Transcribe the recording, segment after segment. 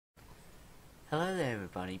Hello there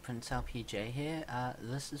everybody, PrinceLPJ here.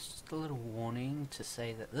 This is just a little warning to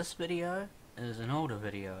say that this video is an older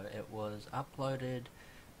video. It was uploaded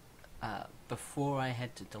before I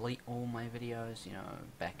had to delete all my videos, you know,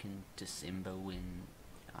 back in December when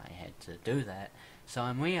I had to do that. So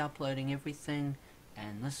I'm re-uploading everything,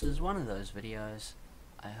 and this is one of those videos.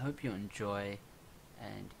 I hope you enjoy,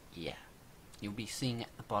 and yeah, you'll be seeing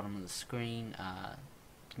at the bottom of the screen,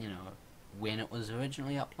 you know, when it was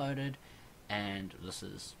originally uploaded. And this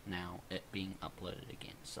is now it being uploaded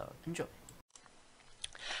again, so enjoy.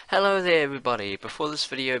 Hello there everybody, before this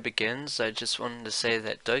video begins I just wanted to say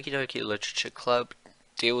that Doki Doki Literature Club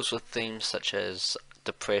deals with themes such as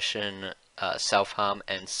depression, self-harm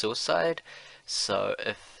and suicide. So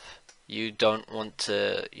if you don't want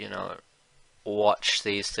to, you know, watch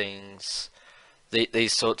these things,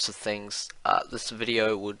 these sorts of things, this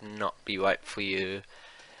video would not be right for you.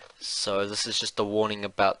 So this is just a warning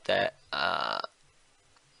about that.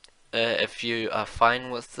 If you are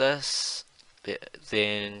fine with this,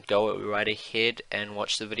 then go right ahead and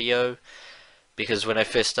watch the video, because when I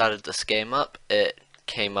first started this game up, it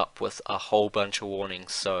came up with a whole bunch of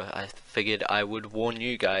warnings, so I figured I would warn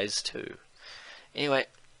you guys too. Anyway,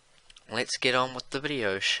 let's get on with the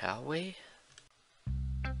video, shall we?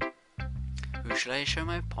 Who should I show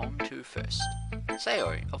my poem to first?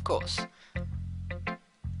 Sayori, of course.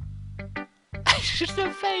 Just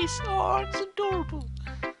her face, oh, it's adorable.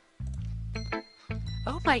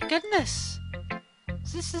 Oh my goodness,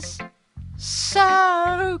 this is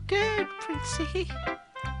so good, Princey.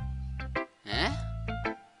 Eh?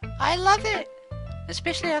 I love it,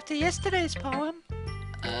 especially after yesterday's poem.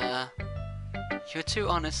 You're too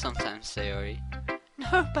honest sometimes, Sayori.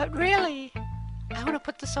 No, but really, I want to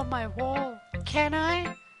put this on my wall. Can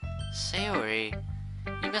I? Sayori,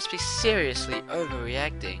 you must be seriously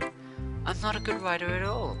overreacting. I'm not a good writer at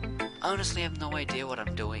all. I honestly have no idea what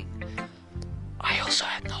I'm doing. I also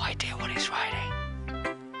have no idea what he's writing.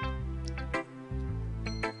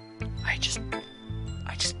 I just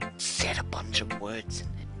said a bunch of words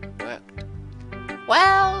and it worked.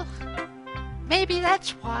 Well, maybe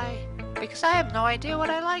that's why. Because I have no idea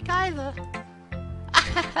what I like either.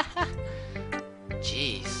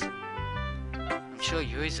 Jeez. I'm sure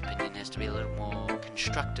Yuri's opinion has to be a little more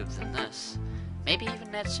constructive than this. Maybe even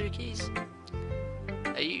Natsuki's.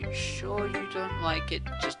 Are you sure you don't like it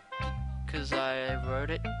just because I wrote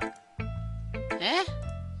it? Eh?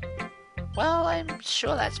 Well, I'm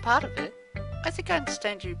sure that's part of it. I think I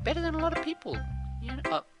understand you better than a lot of people. You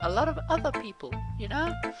know, a lot of other people, you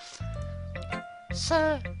know?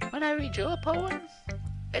 So, when I read your poem,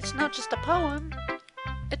 it's not just a poem,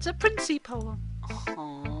 it's a Princey poem.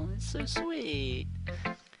 Oh, it's so sweet.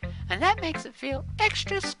 And that makes it feel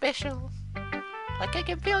extra special. Like I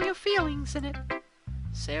can feel your feelings in it.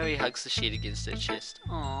 Sayori hugs the sheet against her chest.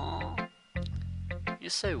 Aww.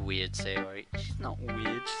 You're so weird, Sayori. She's not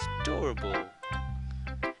weird, she's adorable.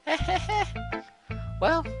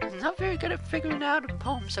 Well, I'm not very good at figuring out if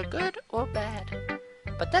poems are good or bad.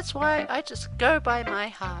 But that's why I just go by my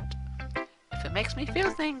heart. If it makes me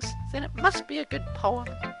feel things, then it must be a good poem.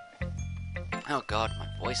 Oh god, my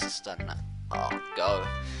voice is starting to go.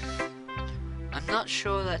 I'm not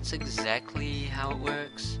sure that's exactly how it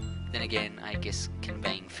works. Then again, I guess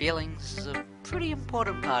conveying feelings is a pretty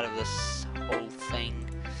important part of this whole thing.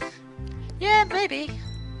 Yeah, maybe.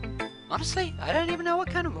 Honestly, I don't even know what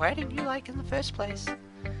kind of writing you like in the first place.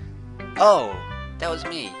 Oh, that was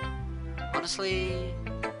me. Honestly,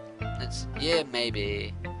 yeah,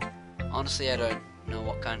 maybe. Honestly, I don't know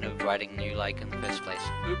what kind of writing you like in the first place.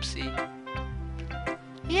 Oopsie.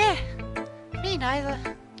 Yeah, me neither.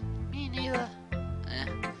 Me neither.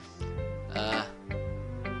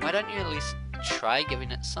 Why don't you at least try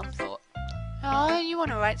giving it some thought? Oh, you want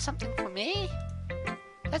to write something for me?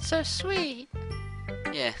 That's so sweet.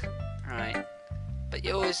 Yeah, right. But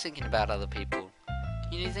you're always thinking about other people.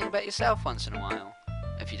 You need to think about yourself once in a while.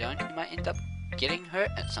 If you don't, you might end up getting hurt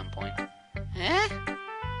at some point. Eh?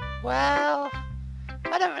 Well,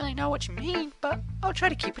 I don't really know what you mean, but I'll try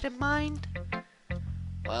to keep it in mind.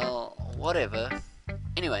 Well, whatever.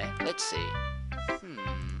 Anyway, let's see.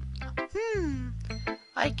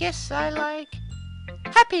 I guess I like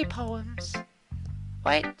happy poems.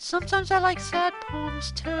 Wait, sometimes I like sad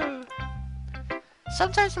poems too.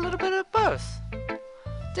 Sometimes a little bit of both.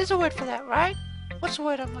 There's a word for that, right? What's the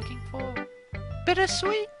word I'm looking for?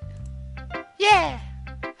 Bittersweet? Yeah,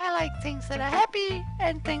 I like things that are happy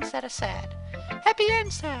and things that are sad. Happy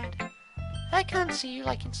and sad. I can't see you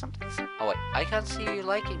liking something. Oh wait, I can't see you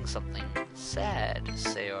liking something sad,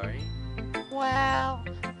 Sayori. Well,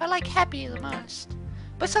 I like happy the most.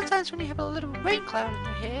 But sometimes when you have a little rain cloud in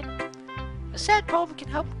your head, A sad poem can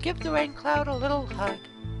help give the rain cloud a little hug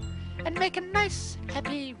and make a nice,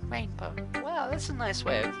 happy rainbow. Wow, that's a nice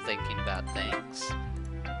way of thinking about things.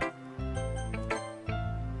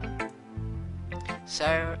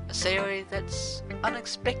 So, a theory that's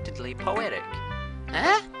unexpectedly poetic.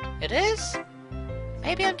 Huh? It is?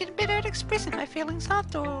 Maybe I'm getting better at expressing my feelings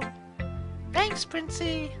after all. Thanks,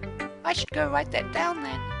 Princey. I should go write that down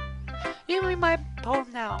then. You read my poem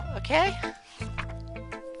now, okay?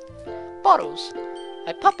 Bottles.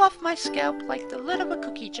 I pop off my scalp like the lid of a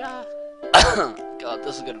cookie jar. God,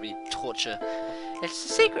 this is gonna be torture. It's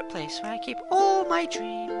the secret place where I keep all my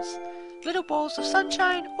dreams. Little balls of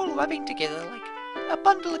sunshine all rubbing together like a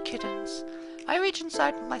bundle of kittens. I reach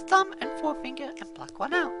inside with my thumb and forefinger and pluck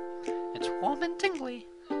one out. It's warm and tingly,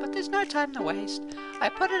 but there's no time to waste. I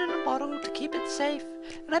put it in a bottle to keep it safe,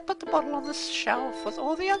 and I put the bottle on the shelf with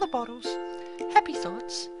all the other bottles. Happy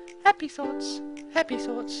thoughts, happy thoughts, happy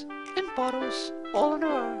thoughts, in bottles, all in a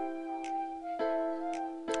row.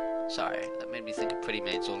 Sorry, that made me think of Pretty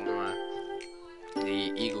Maids All in a Row.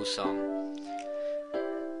 The Eagles song.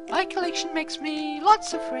 My collection makes me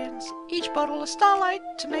lots of friends, each bottle a starlight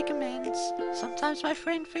to make amends. Sometimes my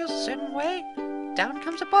friend feels a certain way, down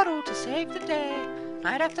comes a bottle to save the day.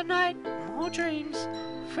 Night after night, more dreams,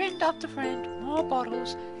 friend after friend, more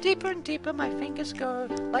bottles. Deeper and deeper my fingers go,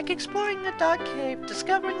 like exploring a dark cave,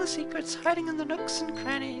 discovering the secrets hiding in the nooks and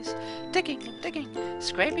crannies. Digging and digging,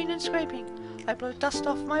 scraping and scraping. I blow dust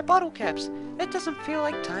off my bottle caps. It doesn't feel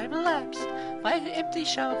like time elapsed. My empty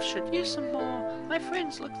shelf should use some more. My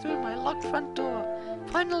friends look through my locked front door.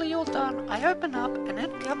 Finally all done, I open up and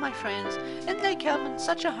in come my friends. In they come in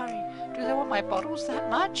such a hurry. Do they want my bottles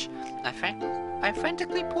that much? I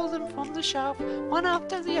frantically pull them from the shelf, one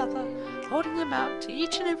after the other, holding them out to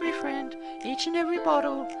each and every friend, each and every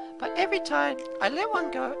bottle. But every time I let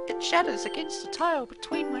one go, it shatters against the tile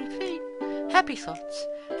between my feet. Happy thoughts,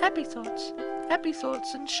 happy thoughts, happy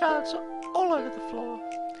thoughts, and shards all over the floor.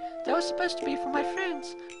 They were supposed to be for my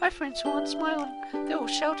friends who aren't smiling. They're all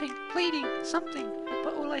shouting, pleading, something,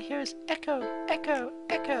 but all I hear is echo, echo,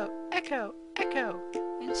 echo, echo, echo,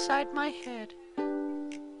 inside my head.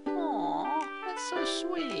 Aww, that's so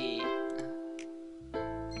sweet.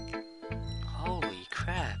 Holy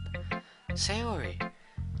crap. Sayori,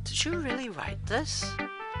 did you really write this?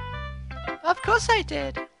 Of course I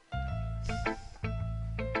did.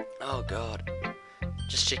 Oh god.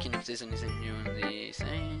 Just checking if there's anything new in the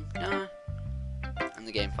thing. No. In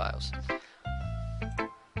the game files.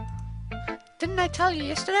 Didn't I tell you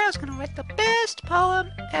yesterday I was going to write the best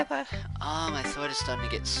poem ever? Oh, my throat is starting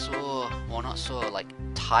to get sore. Well, not sore, like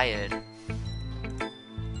tired.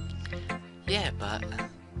 Yeah, but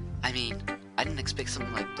I mean, I didn't expect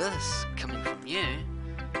something like this coming from you.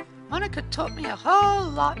 Monica taught me a whole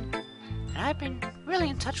lot, and I've been really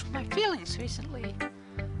in touch with my feelings recently.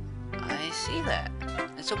 I see that.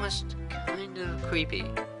 It's almost kind of creepy.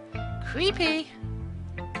 Creepy?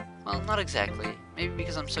 Well, not exactly. Maybe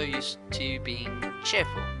because I'm so used to you being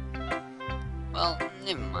cheerful. Well,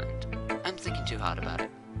 never mind. I'm thinking too hard about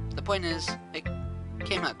it. The point is, it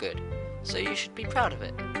came out good, so you should be proud of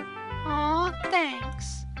it. Aw,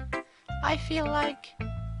 thanks. I feel like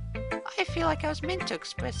I was meant to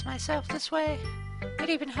express myself this way. It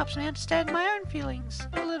even helps me understand my own feelings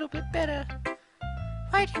a little bit better.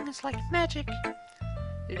 Writing is like magic.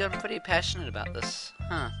 You've gotten pretty passionate about this,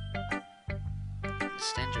 huh?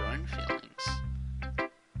 Understand your own feelings.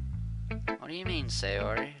 What do you mean,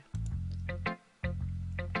 Sayori?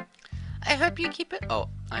 I hope you keep it. Oh,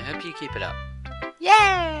 I hope you keep it up.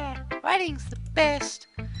 Yeah! Writing's the best.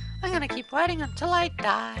 I'm gonna keep writing until I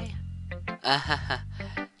die.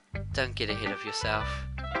 Don't get ahead of yourself.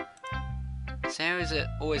 Sayori's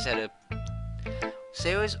always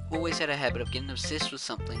had a habit of getting obsessed with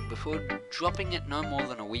something before dropping it no more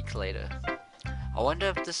than a week later. I wonder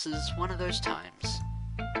if this is one of those times.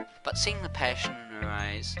 But seeing the passion in her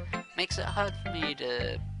eyes makes it hard for me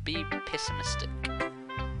to be pessimistic.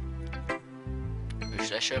 Who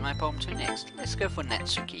should I show my poem to next? Let's go for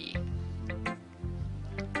Natsuki.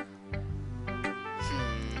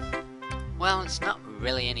 Well, it's not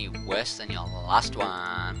really any worse than your last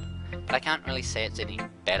one, but I can't really say it's any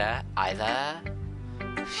better either.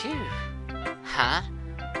 Phew. Huh?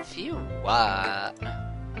 Phew, what?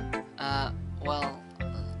 Well,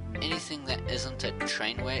 anything that isn't a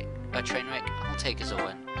train wreck, I'll take as a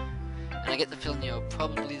win. And I get the feeling you're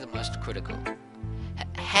probably the most critical.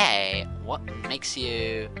 Hey, what makes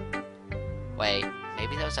you... Wait,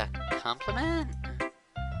 maybe that was a compliment?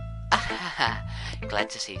 Glad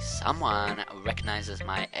to see someone recognizes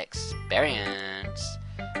my experience.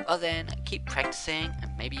 Well then, keep practicing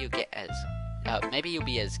and maybe you'll get as Maybe you'll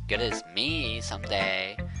be as good as me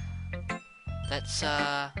someday. That's,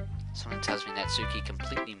 someone tells me Natsuki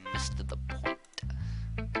completely missed the point.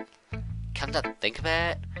 Come to think of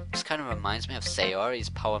it, this kind of reminds me of Sayori's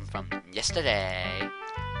poem from yesterday.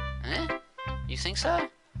 Eh? You think so?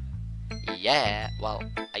 Yeah, well,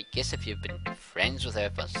 I guess if you've been friends with her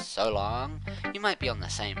for so long, you might be on the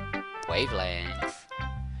same wavelength.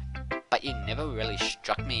 But you never really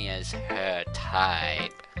struck me as her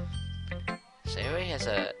type. Sayori has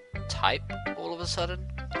a type all of a sudden?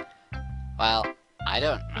 Well, I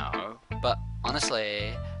don't know, but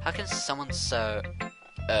honestly, how can someone so,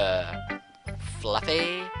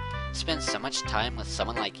 fluffy spend so much time with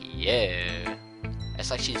someone like you? It's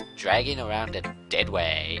like she's dragging around a dead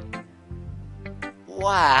weight.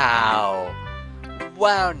 Wow!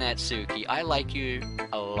 Wow, Natsuki, I like you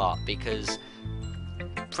a lot because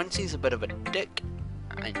Princey's a bit of a dick,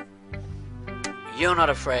 and you're not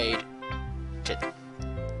afraid to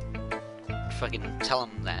fucking tell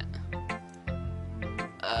him that.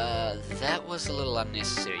 That was a little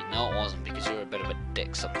unnecessary. No, it wasn't, because you're a bit of a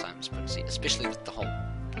dick sometimes, Princey, especially with the whole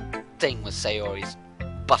thing with Sayori's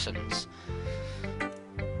buttons.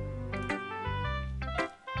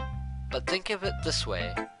 But think of it this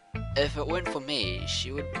way. If it weren't for me,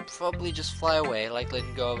 she would probably just fly away like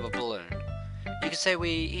letting go of a balloon. You could say we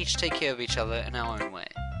each take care of each other in our own way.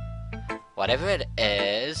 Whatever it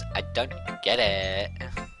is, I don't get it.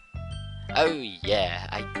 Oh yeah,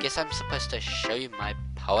 I guess I'm supposed to show you my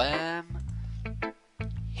poem?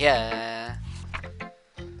 Here.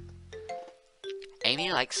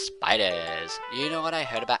 Amy likes spiders. You know what I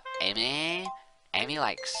heard about Amy? Amy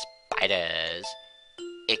likes spiders.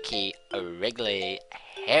 Icky, wriggly,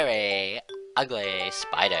 hairy, ugly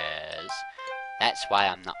spiders. That's why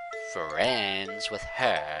I'm not friends with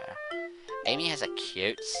her. Amy has a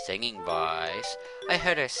cute singing voice. I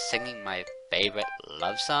heard her singing my favorite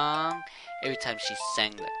love song. Every time she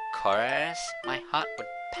sang the chorus, my heart would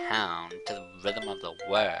pound to the rhythm of the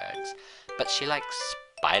words. But she likes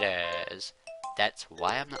spiders. That's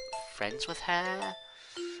why I'm not friends with her.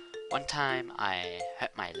 One time I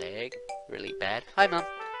hurt my leg really bad. Hi, Mum.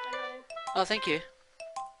 Hello. Oh, thank you.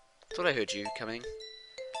 Thought I heard you coming.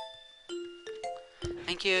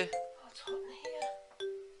 Thank you. Oh, it's hot in here.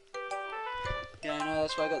 Yeah, I know,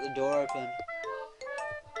 that's why I got the door open.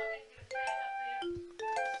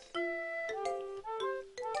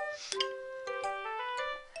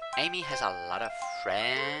 Amy has a lot of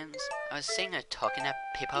friends. I was seeing her talking to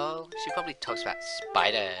people. She probably talks about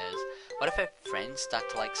spiders. What if her friends start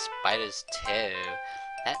to like spiders too?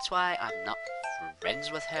 That's why I'm not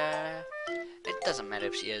friends with her. It doesn't matter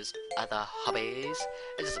if she has other hobbies.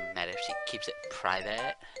 It doesn't matter if she keeps it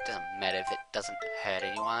private. It doesn't matter if it doesn't hurt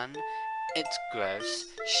anyone. It's gross.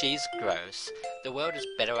 She's gross. The world is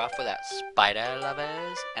better off without spider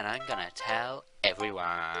lovers, and I'm gonna tell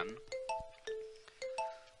everyone.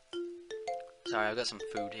 Sorry, I've got some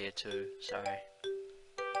food here too. Sorry.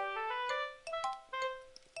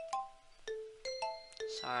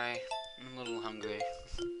 Sorry, I'm a little hungry.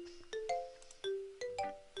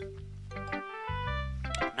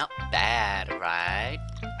 Not bad, right?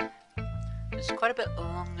 It's quite a bit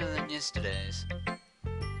longer than yesterday's.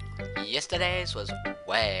 Yesterday's was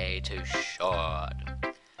way too short.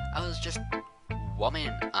 I was just warming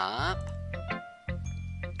up.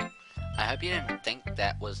 I hope you didn't think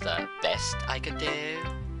that was the best I could do.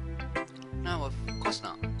 No, of course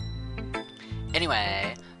not.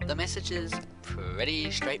 Anyway, the message is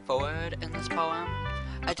pretty straightforward in this poem.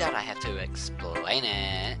 I doubt I have to explain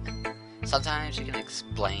it. Sometimes you can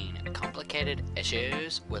explain complicated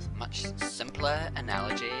issues with much simpler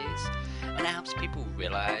analogies, and it helps people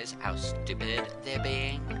realize how stupid they're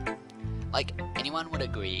being. Like, anyone would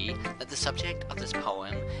agree that the subject of this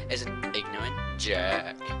poem is an ignorant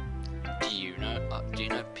jerk. Do you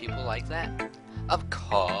know people like that? Of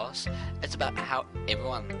course, it's about how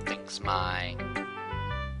everyone thinks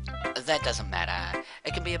that doesn't matter.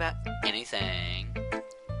 It can be about anything.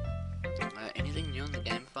 Anything new in the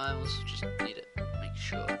game files? Just need to make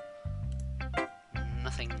sure.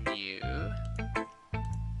 Nothing new.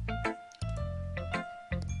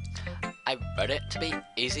 I wrote it to be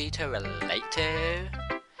easy to relate to.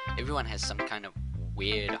 Everyone has some kind of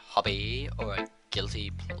weird hobby or a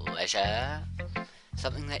guilty pleasure.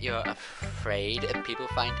 Something that you're afraid if people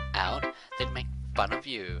find out, they'd make fun of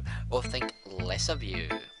you or think less of you.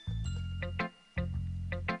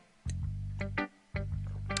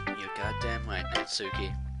 You're goddamn right,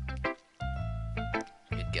 Natsuki.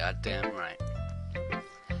 You're goddamn right.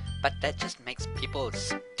 But that just makes people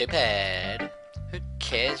stupid. Who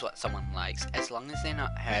cares what someone likes as long as they're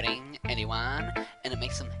not hurting anyone and it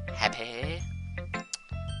makes them happy?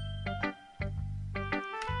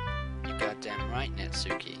 Damn right,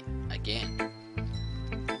 Natsuki. Again.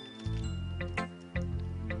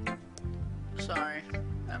 Sorry,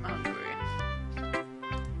 I'm hungry.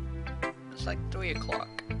 It's like 3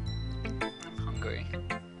 o'clock. I'm hungry.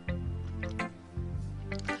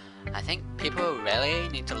 I think people really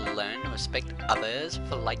need to learn to respect others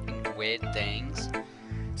for liking weird things.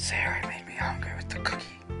 Sarah made me hungry with the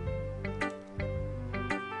cookie.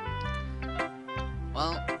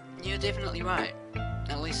 Well, you're definitely right.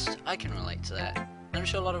 At least I can relate to that. I'm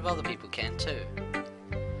sure a lot of other people can too.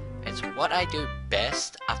 It's what I do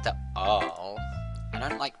best after all. I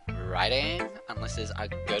don't like writing unless there's a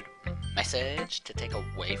good message to take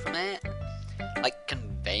away from it. Like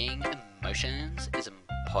conveying emotions is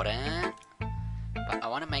important, but I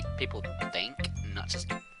want to make people think, not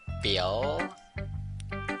just feel.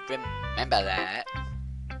 Remember that.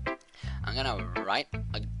 I'm gonna write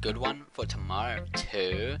a good one for tomorrow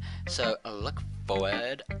too, so look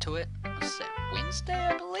forward to it. What's that, Wednesday,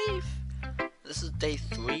 I believe? This is day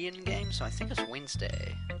 3 in game, so I think it's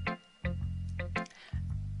Wednesday.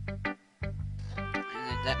 And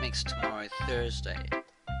then that makes tomorrow Thursday.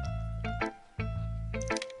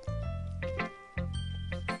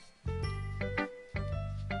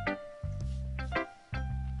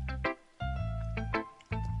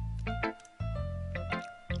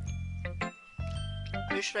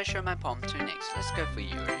 Who should I show my poem to next? Let's go for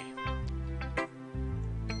Yuri.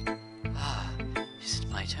 Ah, is it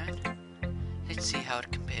my turn? Let's see how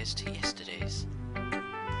it compares to yesterday's.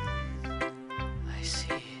 I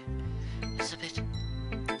see. It's a bit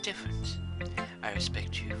different. I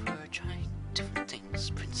respect you for trying different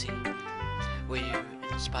things, Princey. Were you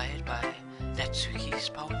inspired by Natsuki's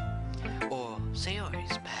poem? Or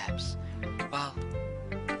Sayori's, perhaps? Well,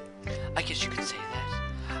 I guess you could say that.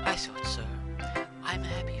 I thought so. I'm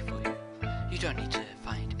happy for you. You don't need to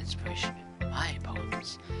find inspiration in my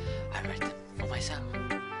poems. I write them for myself.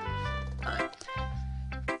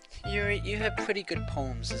 Yuri, you have pretty good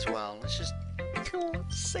poems as well. It's just... oh,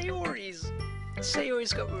 Sayori's.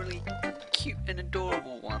 Sayori's got really cute and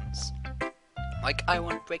adorable ones. Like, I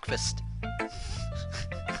want breakfast.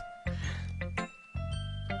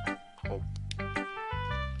 Oh.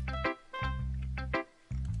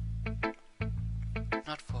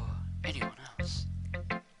 Not for anyone else.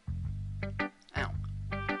 Ow.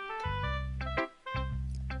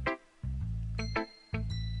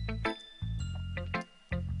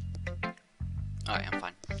 Alright, I'm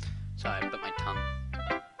fine. Sorry, I bit my tongue.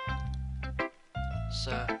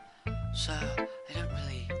 Sir, I don't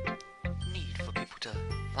really need for people to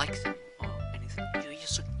like them or anything. You're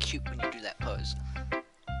so cute when you do that pose.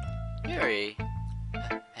 Yuri?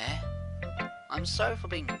 I'm sorry for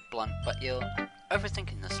being blunt, but you're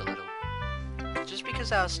overthinking this a little. Just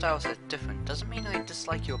because our styles are different doesn't mean I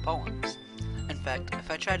dislike your poems. In fact, if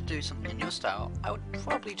I tried to do something in your style, I would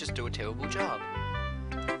probably just do a terrible job.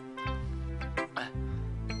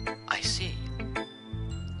 I see.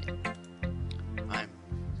 I'm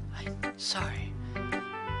sorry.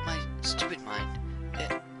 My stupid mind,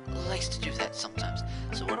 it likes to do that sometimes.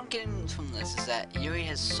 So what I'm getting from this is that Yuri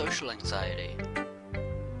has social anxiety.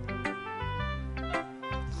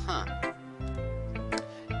 Huh.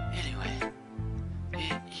 Anyway,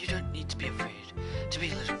 you don't need to be afraid to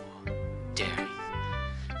be a little more daring.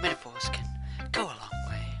 Metaphors can go a long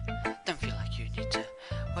way. Don't feel like you need to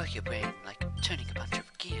work your brain like turning a bunch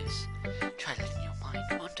of gears. Try letting your mind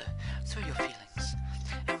wander through your feelings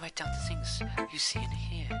and write down the things you see and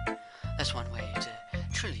hear. That's one way to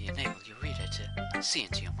truly enable your reader to see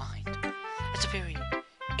into your mind. It's a very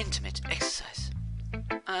intimate exercise.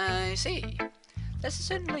 I see. That's a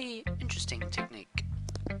certainly interesting technique.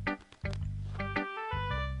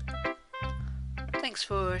 Thanks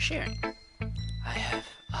for sharing. I have,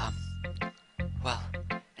 well,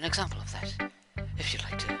 an example of that, if you'd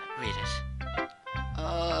like to read it.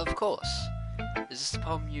 Of course. Is this the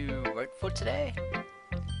poem you wrote for today?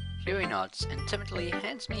 Yuri nods and timidly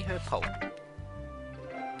hands me her poem.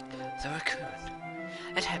 The Raccoon.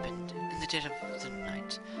 It happened in the dead of the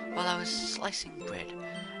night while I was slicing bread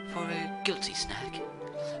for a guilty snack.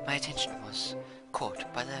 My attention was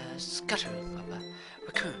caught by the scuttering of a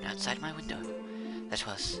raccoon outside my window. That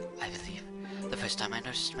was, I believe, the first time I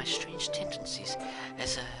noticed my strange tendencies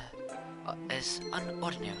as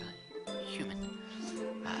unordinarily human.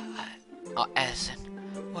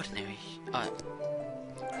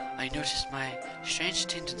 I noticed my strange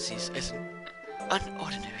tendencies as an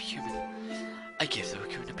unordinary human. I gave the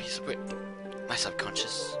raccoon a piece of bread. My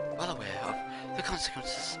subconscious, well aware of the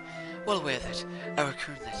consequences, well aware that a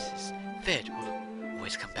raccoon that is fed will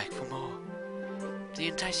always come back for more. The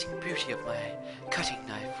enticing beauty of my cutting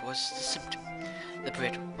knife was the symptom. The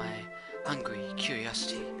bread my hungry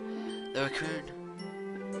curiosity, the raccoon,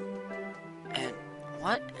 and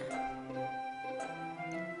what?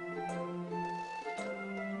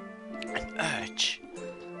 An urge.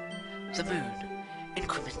 The moon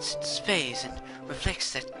increments its phase and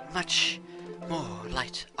reflects that much more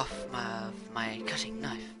light off my cutting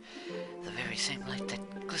knife, the very same light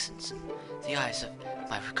that glistens in the eyes of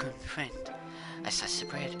my raccoon friend. I slice the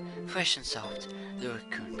bread, fresh and soft. The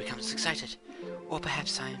raccoon becomes excited, or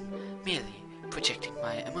perhaps I am merely projecting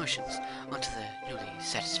my emotions onto the newly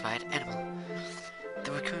satisfied animal.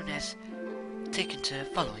 The raccoon has taken to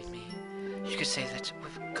following me. You could say that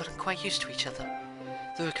we've gotten quite used to each other.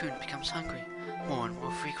 The raccoon becomes hungry more and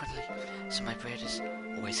more frequently, so my bread is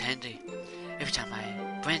always handy. Every time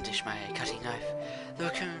I brandish my cutting knife, the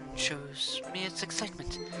raccoon shows me its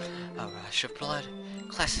excitement. A rush of blood,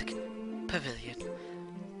 classic pavilion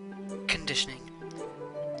conditioning.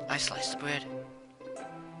 I slice the bread.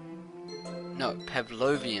 No,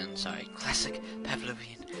 Pavlovian, sorry. Classic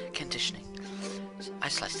Pavlovian conditioning. I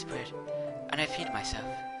slice the bread, and I feed myself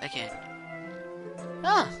again.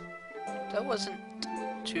 Ah, that wasn't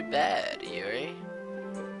too bad, Yuri.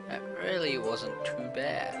 That really wasn't too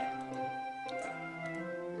bad.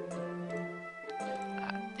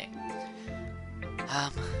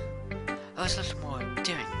 I was a little more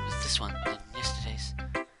daring with this one than yesterday's.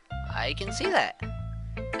 I can see that.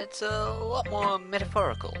 It's a lot more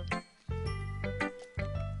metaphorical.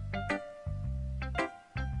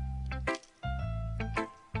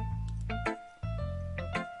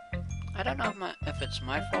 I don't know if it's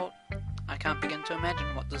my fault. I can't begin to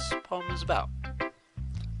imagine what this poem is about.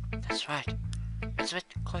 That's right. It's a bit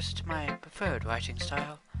closer to my preferred writing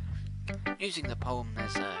style. Using the poem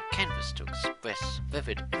as a canvas to express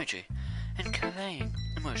vivid imagery and conveying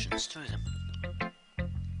emotions through them.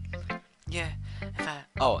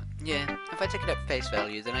 If I take it at face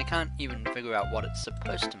value, then I can't even figure out what it's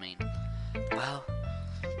supposed to mean. Well,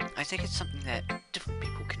 I think it's something that different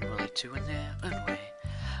people can relate to in their own way.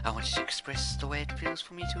 I wanted to express the way it feels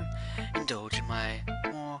for me to indulge in my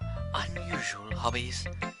more unusual hobbies.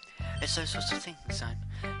 It's those sorts of things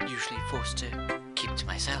I'm usually forced to keep to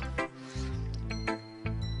myself.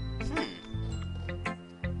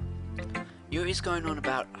 Yuri's going on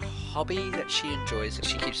about a hobby that she enjoys that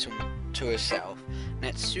she keeps to herself.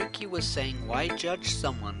 Natsuki was saying, why judge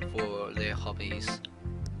someone for their hobbies?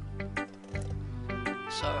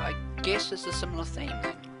 So I guess it's a similar theme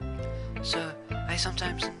then. So I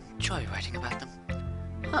sometimes enjoy writing about them.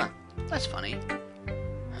 Huh, that's funny.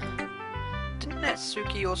 Didn't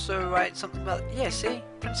Natsuki also write something about... Yeah, see?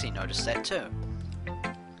 Princey noticed that too.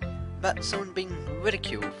 About someone being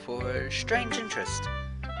ridiculed for a strange interest.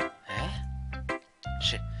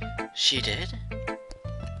 She did?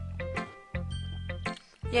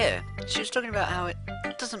 Yeah, she was talking about how it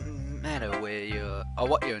doesn't matter where you're or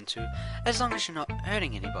what you're into, as long as you're not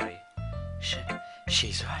hurting anybody.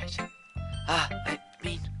 She's right. I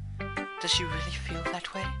mean, does she really feel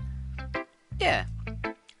that way? Yeah,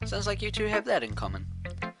 sounds like you two have that in common.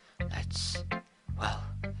 That's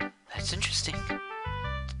interesting.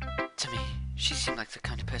 To me, she seemed like the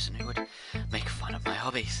kind of person who would make fun of my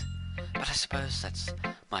hobbies. But I suppose that's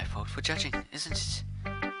my fault for judging, isn't it?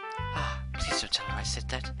 Please don't tell her I said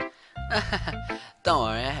that. Don't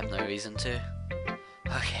worry, I have no reason to.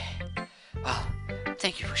 Okay. Well,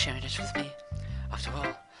 thank you for sharing it with me. After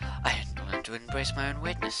all, I hadn't learned to embrace my own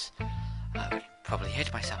weirdness. I would probably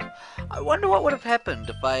hate myself. I wonder what would have happened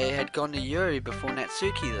if I had gone to Yuri before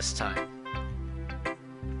Natsuki this time.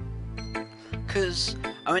 'Cause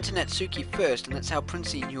I went to Natsuki first, and that's how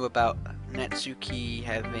Princey knew about Natsuki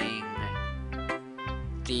having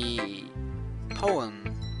the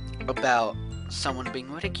poem about someone being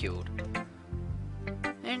ridiculed.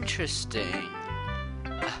 Interesting.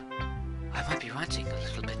 I might be ranting a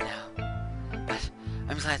little bit now, but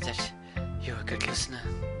I'm glad that you're a good listener.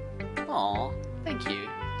 Aw, thank you.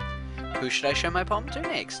 Who should I show my poem to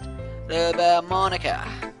next? About Monica.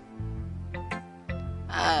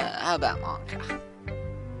 How about Monica?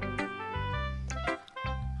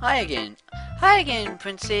 Hi again,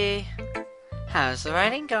 Princey. How's the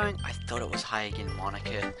writing going? I thought it was hi again,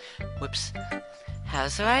 Monica. Whoops.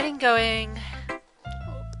 How's the writing going?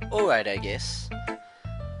 Alright, I guess.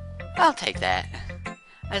 I'll take that.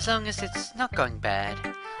 As long as it's not going bad.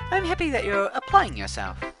 I'm happy that you're applying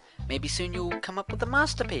yourself. Maybe soon you'll come up with a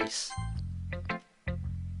masterpiece.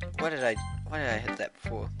 Why did I hit that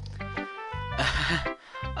before?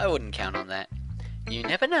 I wouldn't count on that. You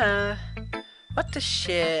never know. Want to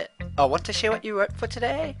share what you wrote for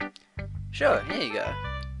today? Sure, here you go.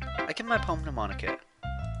 I give my poem to Monica.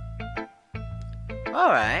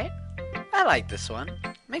 Alright. I like this one.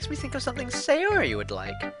 makes me think of something Sayori would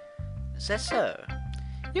like. Is that so?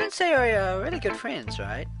 You and Sayori are really good friends,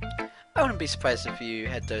 right? I wouldn't be surprised if you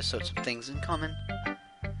had those sorts of things in common.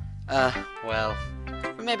 Well,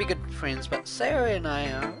 we may be good friends, but Sayori and I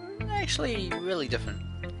are actually really different.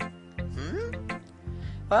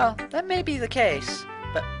 Well, that may be the case,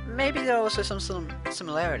 but maybe there are also some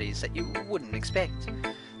similarities that you wouldn't expect.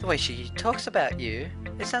 The way she talks about you,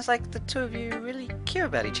 it sounds like the two of you really care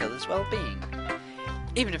about each other's well-being.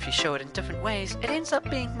 Even if you show it in different ways, it ends up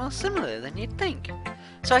being more similar than you'd think.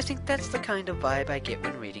 So I think that's the kind of vibe I get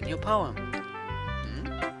when reading your poem.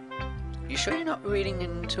 You sure you're not reading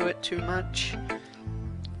into it too much?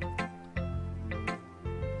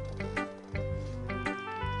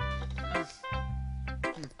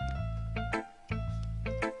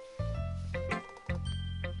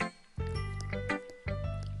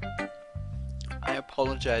 I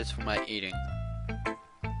apologize for my eating.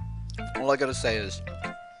 All I gotta say is,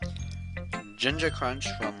 Ginger Crunch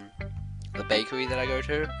from the bakery that I go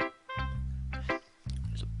to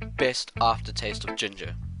is the best aftertaste of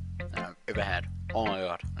ginger that I've ever had. Oh my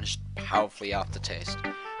god, and just powerfully aftertaste,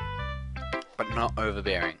 but not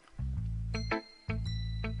overbearing.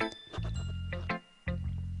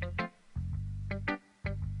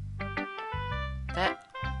 That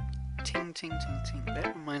ting ting ting ting,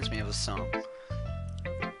 that reminds me of a song.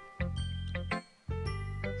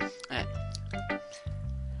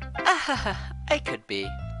 I could be.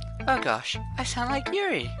 Oh gosh, I sound like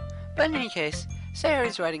Yuri. But in any case,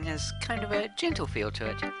 Sayori's writing has kind of a gentle feel to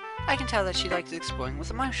it. I can tell that she likes exploring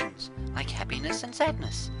with emotions, like happiness and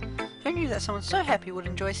sadness. Who knew that someone so happy would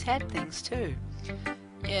enjoy sad things too?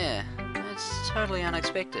 Yeah, that's totally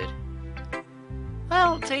unexpected.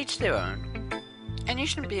 Well, to each their own. And you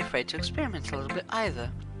shouldn't be afraid to experiment a little bit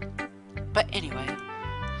either. But anyway,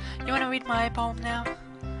 you want to read my poem now?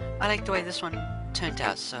 I like the way this one turned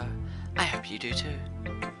out, so I hope you do too.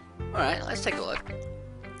 Alright, let's take a look.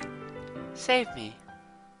 Save me.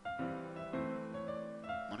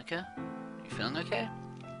 Monica, you feeling okay?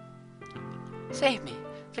 Save me.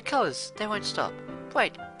 The colors, they won't stop.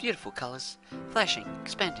 Bright, beautiful colors. Flashing,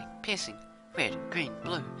 expanding, piercing. Red, green,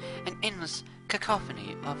 blue. An endless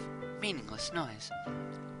cacophony of meaningless noise.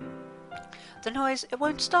 The noise, it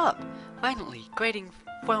won't stop. Violent, grating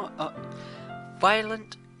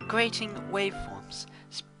waveforms.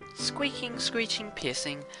 Squeaking, screeching,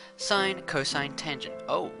 piercing, sine, cosine, tangent.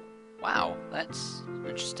 Oh, wow, that's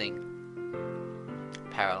interesting.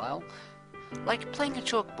 Parallel. Like playing a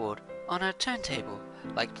chalkboard on a turntable,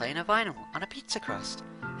 like playing a vinyl on a pizza crust.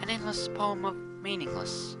 An endless poem of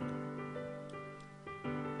meaningless.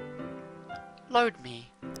 Load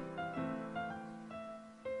me.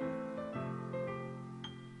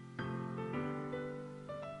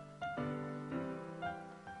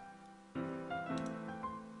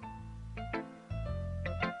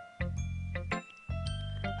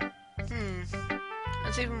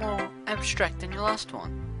 It's even more abstract than your last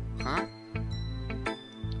one, huh?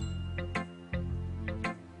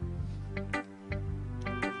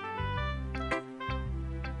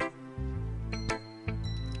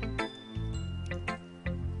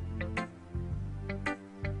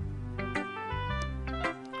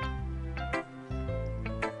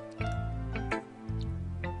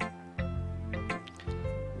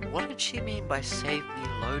 What did she mean by save me,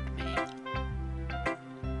 load me?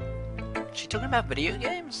 She talking about video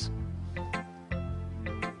games?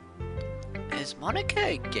 Is Monica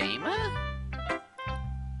a gamer?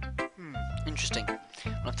 Interesting.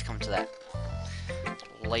 We'll have to come to that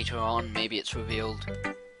later on. Maybe it's revealed.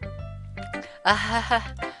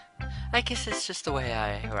 I guess it's just the way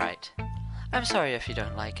I write. I'm sorry if you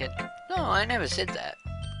don't like it. No, I never said that.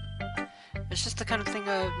 It's just the kind of thing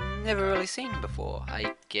I've never really seen before,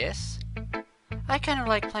 I guess. I kind of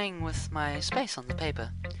like playing with my space on the paper.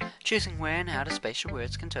 Choosing where and how to space your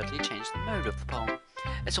words can totally change the mood of the poem.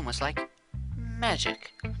 It's almost like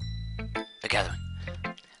magic. The Gathering.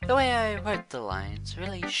 The way I wrote the lines,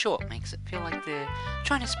 really short, makes it feel like they're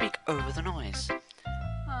trying to speak over the noise.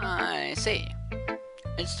 I see.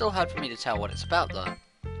 It's still hard for me to tell what it's about, though.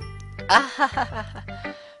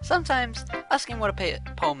 Sometimes, asking what a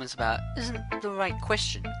poem is about isn't the right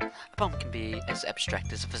question. A poem can be as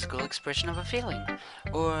abstract as a physical expression of a feeling,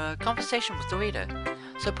 or a conversation with the reader.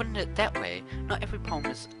 So putting it that way, not every poem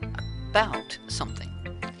is about something.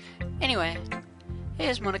 Anyway,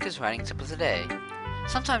 here's Monica's writing tip of the day.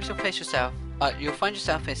 Sometimes you'll find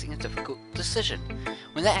yourself facing a difficult decision.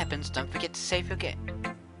 When that happens, don't forget to save your game.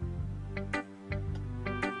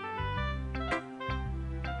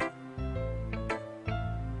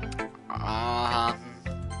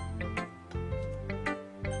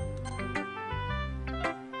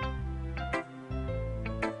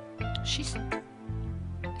 Is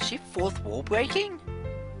she fourth wall breaking?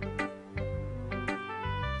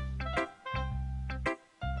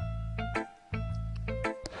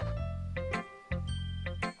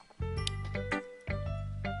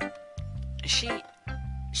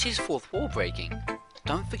 She's fourth wall breaking.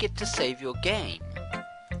 Don't forget to save your game.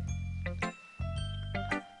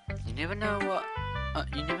 You never know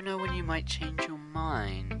you never know when you might change your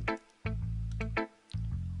mind.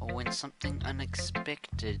 Or when something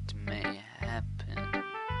unexpected may happen.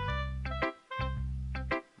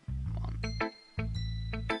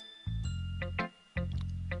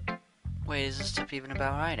 Wait, is this tip even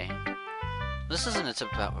about writing? This isn't a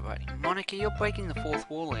tip about writing. Monica, you're breaking the fourth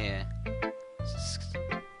wall here.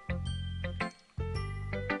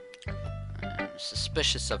 I'm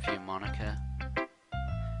suspicious of you, Monica.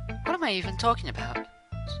 What am I even talking about?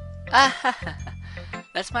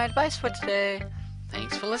 That's my advice for today.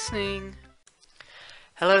 Thanks for listening.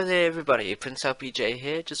 Hello there everybody, PrinceLPJ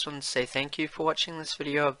here. Just wanted to say thank you for watching this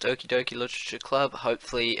video of Doki Doki Literature Club.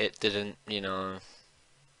 Hopefully it didn't,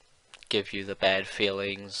 give you the bad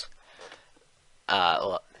feelings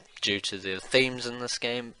due to the themes in this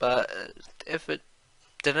game, but if it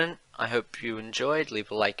didn't, I hope you enjoyed.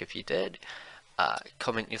 Leave a like if you did.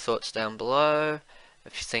 Comment your thoughts down below.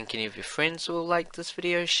 If you think any of your friends will like this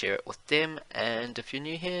video, share it with them, and if you're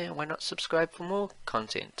new here, why not subscribe for more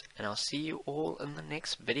content, and I'll see you all in the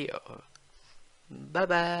next video. Bye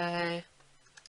bye.